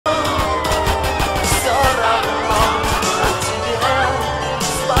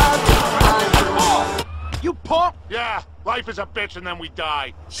Life is a bitch and then we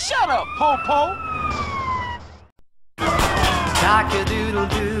die. Shut up, Popo!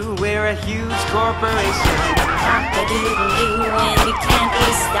 Cock-a-doodle-doo, we're a huge corporation. Cock-a-doodle-doo, and we can't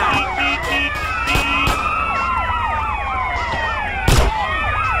be stopped.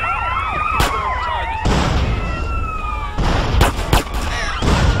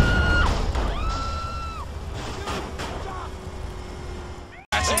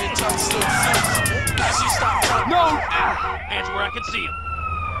 No! Hands where I can see him.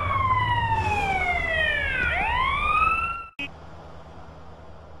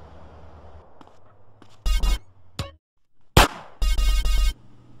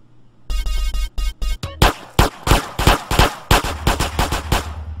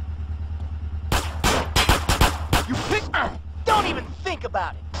 You pick... Don't even think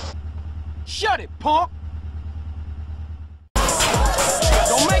about it! Shut it, punk!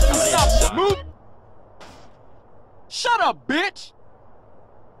 Don't make me stop, Snoop! Shut up, bitch!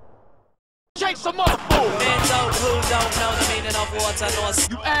 Take some other fool! Don't know the meaning of water, no.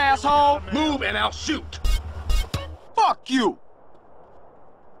 You asshole! Move and I'll shoot. Fuck you!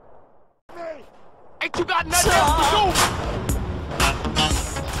 Ain't you got nothing else to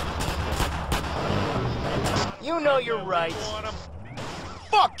do? You know you're right.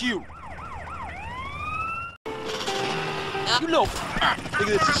 Fuck you! You know... Look at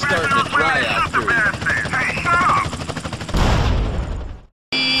this, is starting to dry out for you.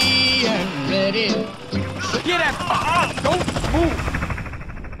 Get that... Don't move!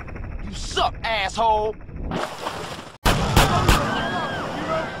 You suck, asshole!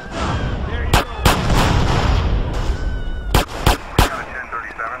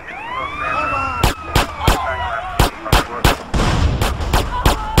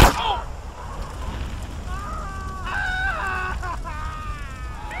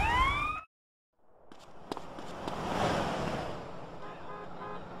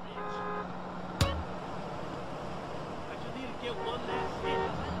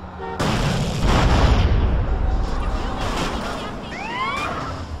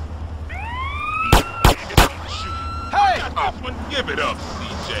 Give it up,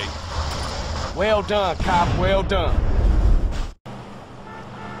 CJ. Well done, cop. Well done.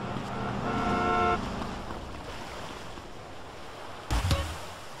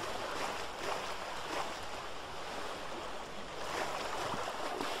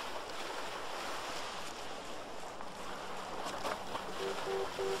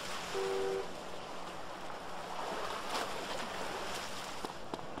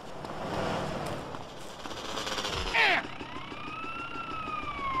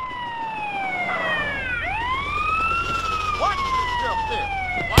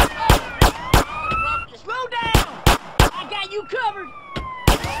 Slow down! I got you covered!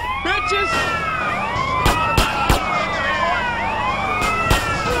 Bitches!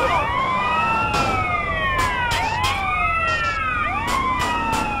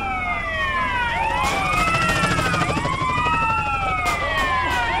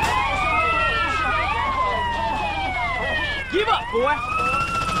 Give up, boy!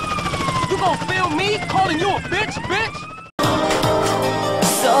 You gonna film me calling you a bitch, bitch?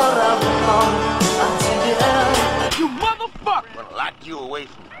 You motherfucker! Gonna lock you away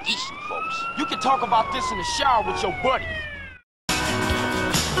from decent folks. You can talk about this in the shower with your buddy.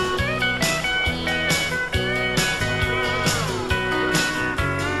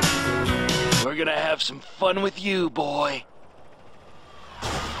 We're gonna have some fun with you, boy.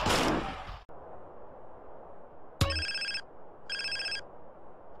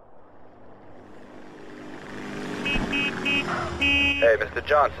 Hey, Mr.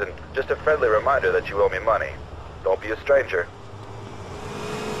 Johnson, just a friendly reminder that you owe me money. Don't be a stranger.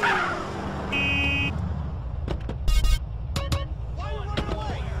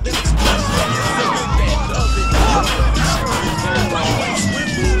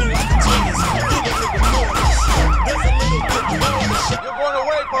 You're going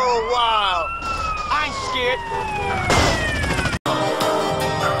away for a while. I ain't scared.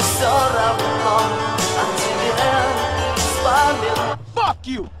 Fuck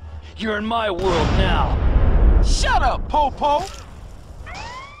you! You're in my world now. Shut up, Popo!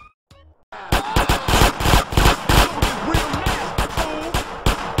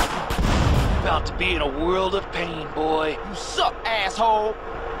 About to be in a world of pain, boy. You suck, asshole!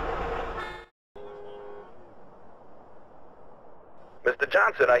 Mr.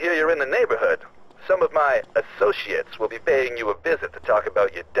 Johnson, I hear you're in the neighborhood. Some of my associates will be paying you a visit to talk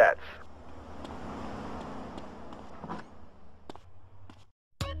about your debts.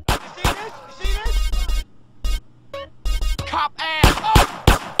 Cop ass up!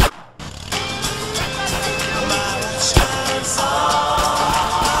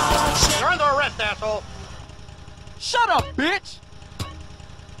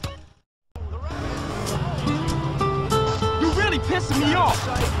 pissing me off.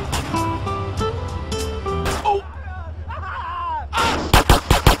 Oh!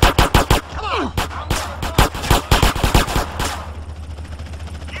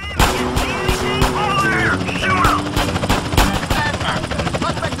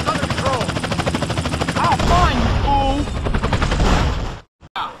 I'll find you, fool!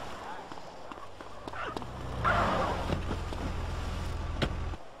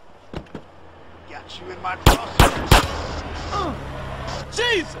 Got you in my crosshairs.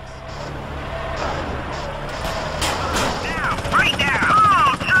 Jesus! Down, right down.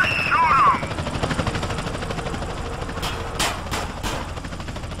 Oh, just shoot him.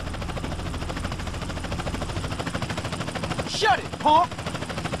 Shut it, punk!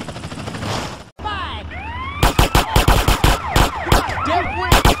 Bye. Dead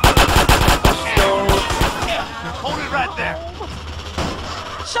weight! Hold it right there.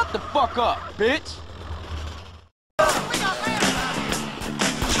 Shut the fuck up, bitch!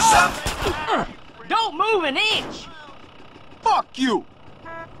 Don't move an inch. Fuck you!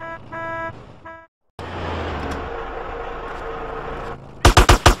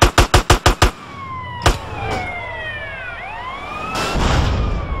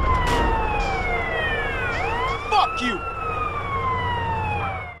 Fuck you!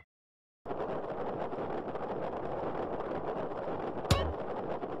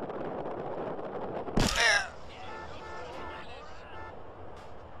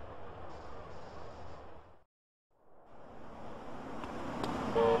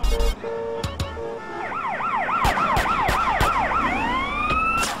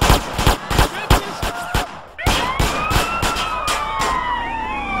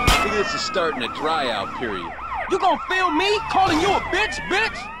 This is starting a dry out period. You gonna film me calling you a bitch,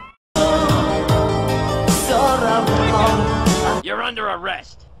 bitch? You're under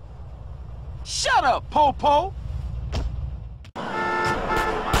arrest. Shut up, Popo!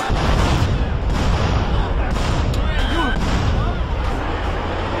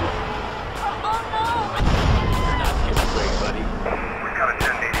 We got a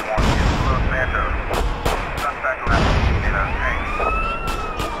 1081 in Los Santos. Suspect left in a tank.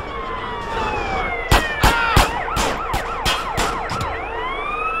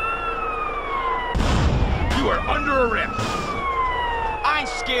 You are under arrest. I ain't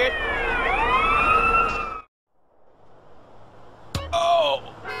scared. Oh!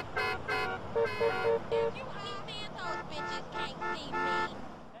 You understand those bitches can't see me.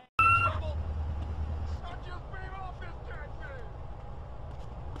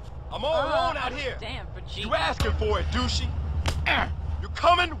 I'm all alone out here. Damn, Vegeta. You asking for it, douchey. You're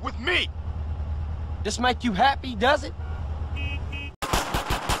coming with me. This make you happy, does it?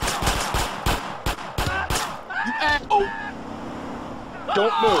 You act. Oh!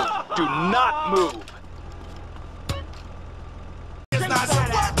 Don't move. Do not move.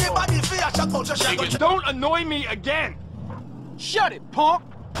 Don't annoy me again. Shut it, punk!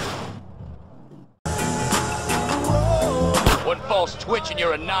 One false twitch and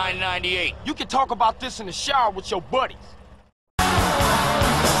you're a 998. You can talk about this in the shower with your buddies.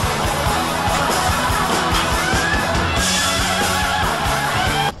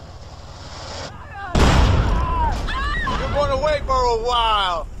 You're going away for a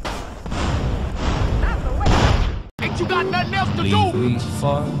while. Ain't you got nothing else to do? Reach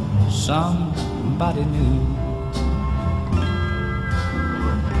for somebody new.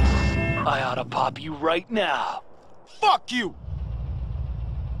 I ought to pop you right now. Fuck you!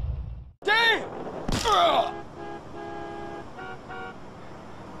 Damn! Ugh.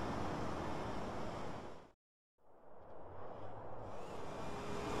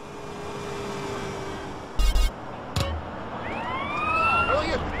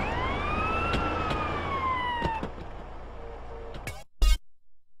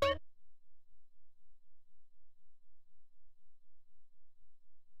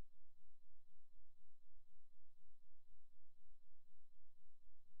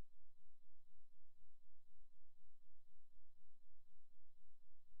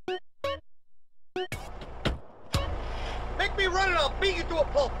 Make me run and I'll beat you to a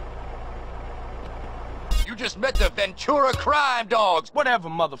pulp. You just met the Ventura crime dogs. Whatever,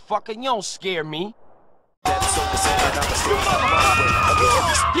 motherfucker. You don't scare me. Get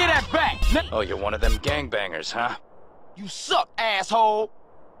that back! Oh, you're one of them gangbangers, huh? You suck, asshole!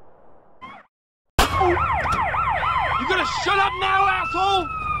 You gonna shut up now, asshole?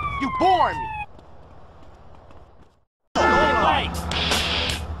 You boring me! Hey!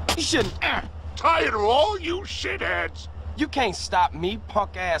 You shouldn't... Tired of all you shitheads. You can't stop me,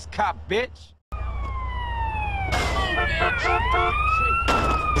 punk-ass cop bitch!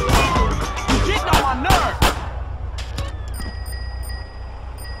 You getting on my nerves!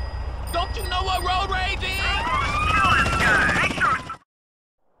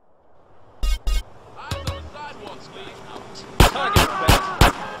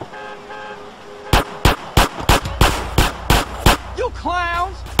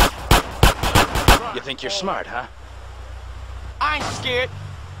 think you're smart, huh? I ain't scared.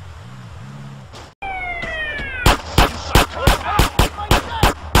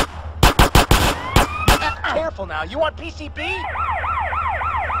 Careful now. You want PCP?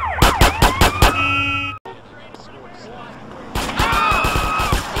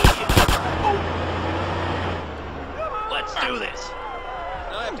 Let's do this.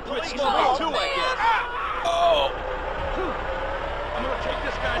 I have to quit smoking too, I guess. Oh! I'm gonna take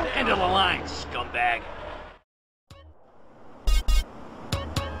this guy to end of the line, scumbag.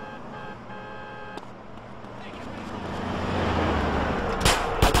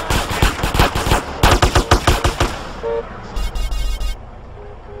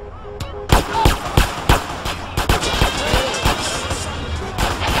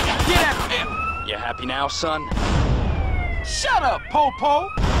 You happy now, son? Shut up, Popo!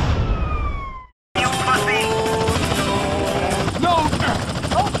 You pussy! No!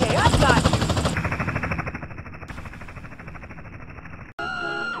 Okay, I got you.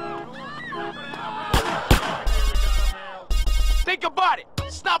 Think about it!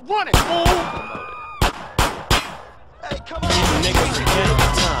 Stop running, fool! Hey, come on! Niggas forget the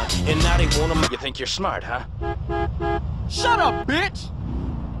time, and now they wanna You think you're smart, huh? Shut up, bitch!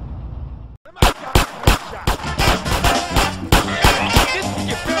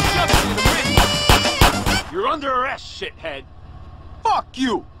 You're under arrest, shithead. Fuck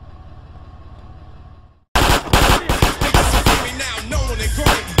you!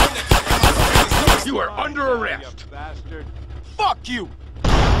 You are under arrest. You bastard. Fuck you!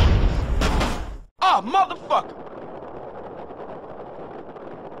 Ah, motherfucker!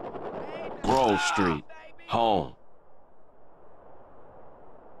 Grove Street. Home.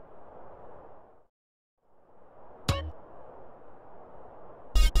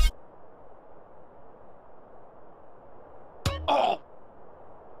 Oh!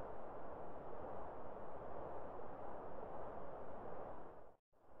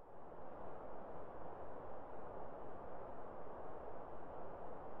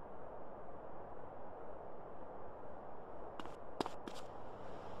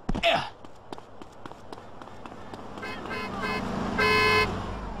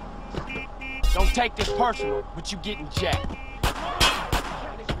 Don't take this personal, but you getting jacked. Don't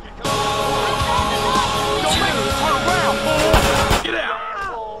make me turn around, fool! Get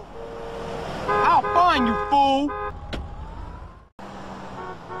out! I'll find you, fool!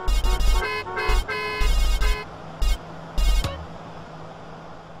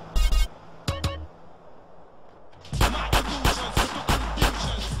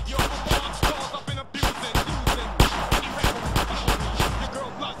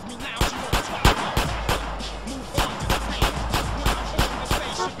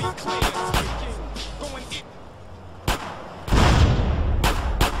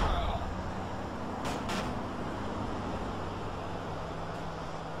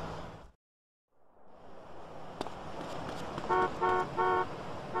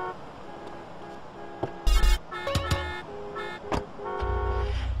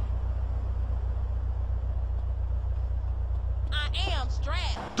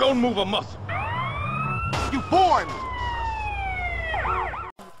 Don't move a muscle. You boring me!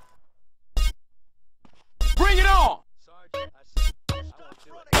 Bring it on! Sergeant, I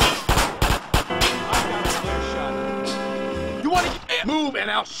You wanna get... Move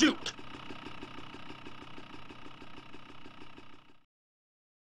and I'll shoot.